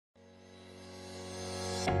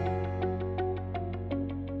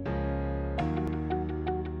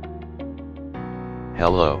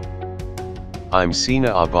Hello. I'm Sina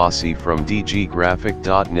Abbasi from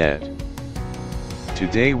dggraphic.net.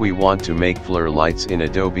 Today we want to make flare lights in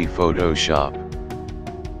Adobe Photoshop.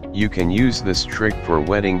 You can use this trick for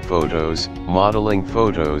wedding photos, modeling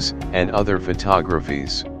photos, and other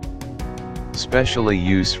photographies. Specially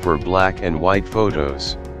used for black and white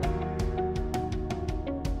photos.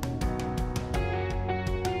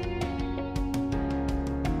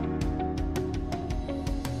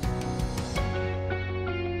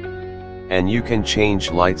 And you can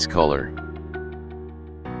change light's color.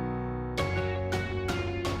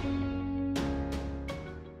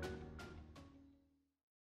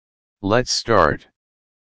 Let's start.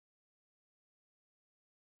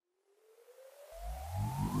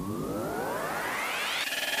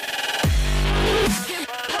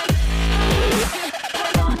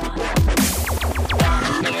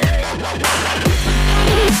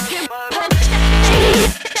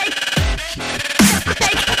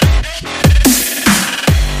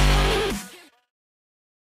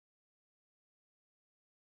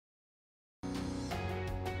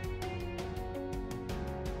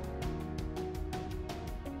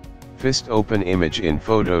 First open image in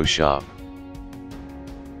Photoshop.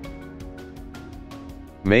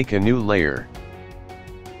 Make a new layer.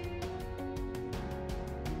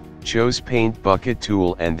 Choose Paint Bucket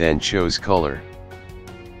tool and then choose Color.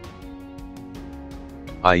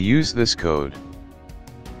 I use this code.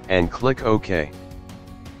 And click OK.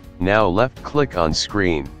 Now left click on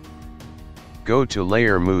screen. Go to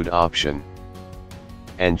Layer Mode option.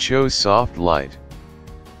 And choose Soft Light.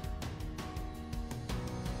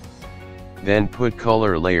 Then put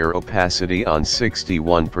color layer opacity on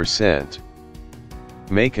 61%.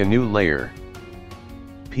 Make a new layer.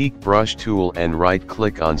 Pick brush tool and right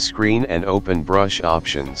click on screen and open brush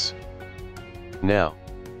options. Now,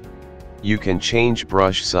 you can change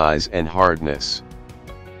brush size and hardness.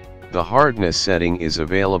 The hardness setting is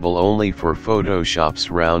available only for Photoshop's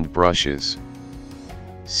round brushes.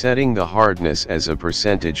 Setting the hardness as a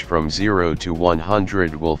percentage from 0 to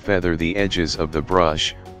 100 will feather the edges of the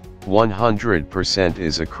brush. 100%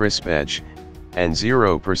 is a crisp edge, and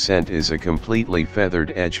 0% is a completely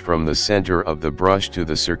feathered edge from the center of the brush to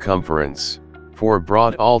the circumference. For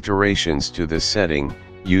broad alterations to the setting,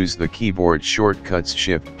 use the keyboard shortcuts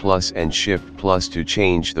Shift+ and Shift+ to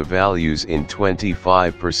change the values in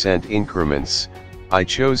 25% increments. I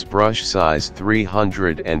chose brush size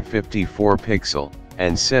 354 pixel,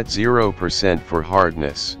 and set 0% for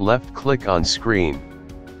hardness. Left click on screen.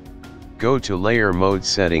 Go to Layer Mode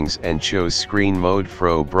Settings and choose Screen Mode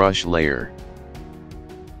for Brush Layer.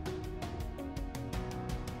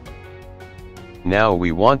 Now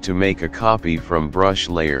we want to make a copy from brush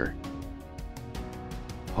layer.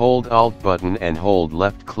 Hold Alt button and hold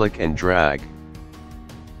left click and drag.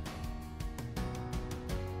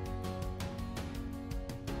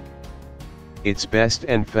 It's best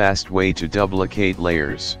and fast way to duplicate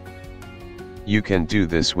layers. You can do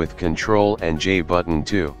this with Ctrl and J button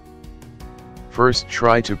too. First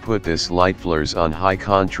try to put this light flares on high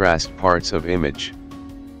contrast parts of image.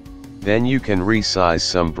 Then you can resize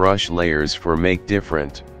some brush layers for make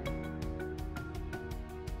different.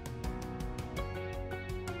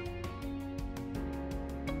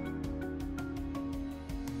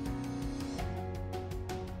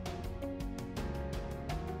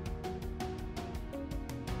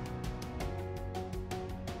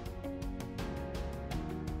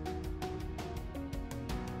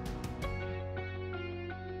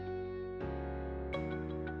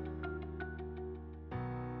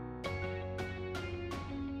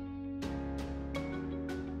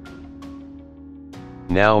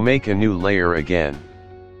 Now make a new layer again.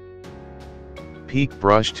 Pick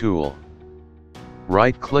brush tool.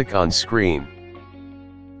 Right click on screen.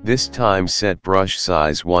 This time set brush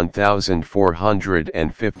size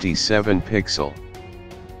 1457 pixel.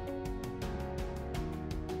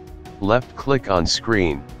 Left click on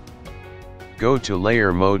screen. Go to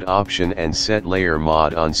Layer Mode option and set Layer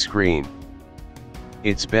Mod on screen.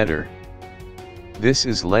 It's better. This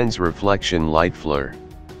is Lens Reflection Light Flare.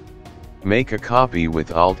 Make a copy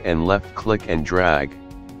with Alt and left click and drag.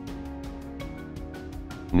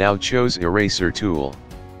 Now choose Eraser tool.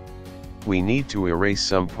 We need to erase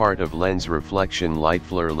some part of Lens Reflection Light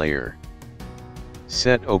Flare layer.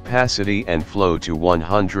 Set opacity and flow to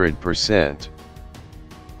 100%.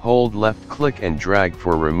 Hold left click and drag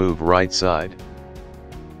for remove right side.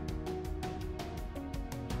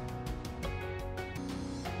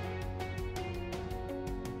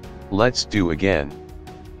 Let's do again.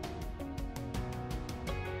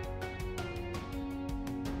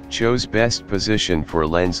 Chose best position for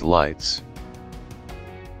lens lights.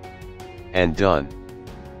 And done.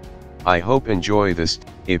 I hope enjoy this.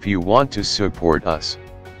 If you want to support us,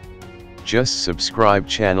 just subscribe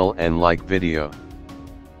channel and like video.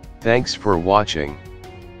 Thanks for watching.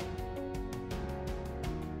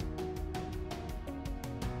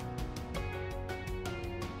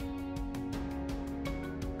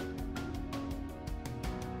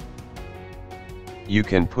 You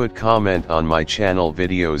can put comment on my channel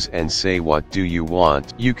videos and say what do you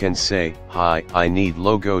want. You can say, hi, I need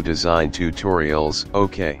logo design tutorials.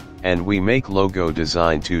 Okay, and we make logo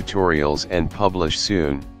design tutorials and publish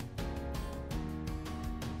soon.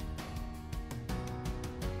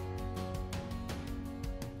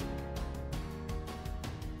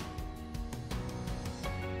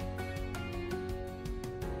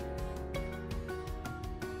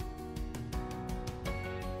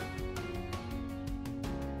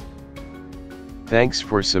 Thanks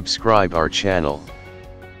for subscribe our channel.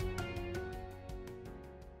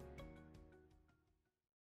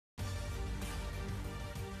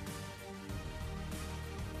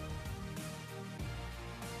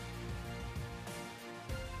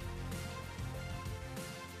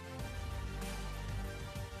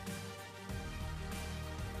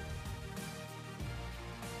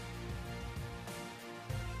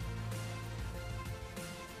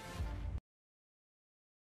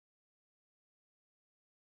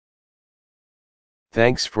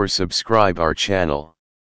 Thanks for subscribe our channel.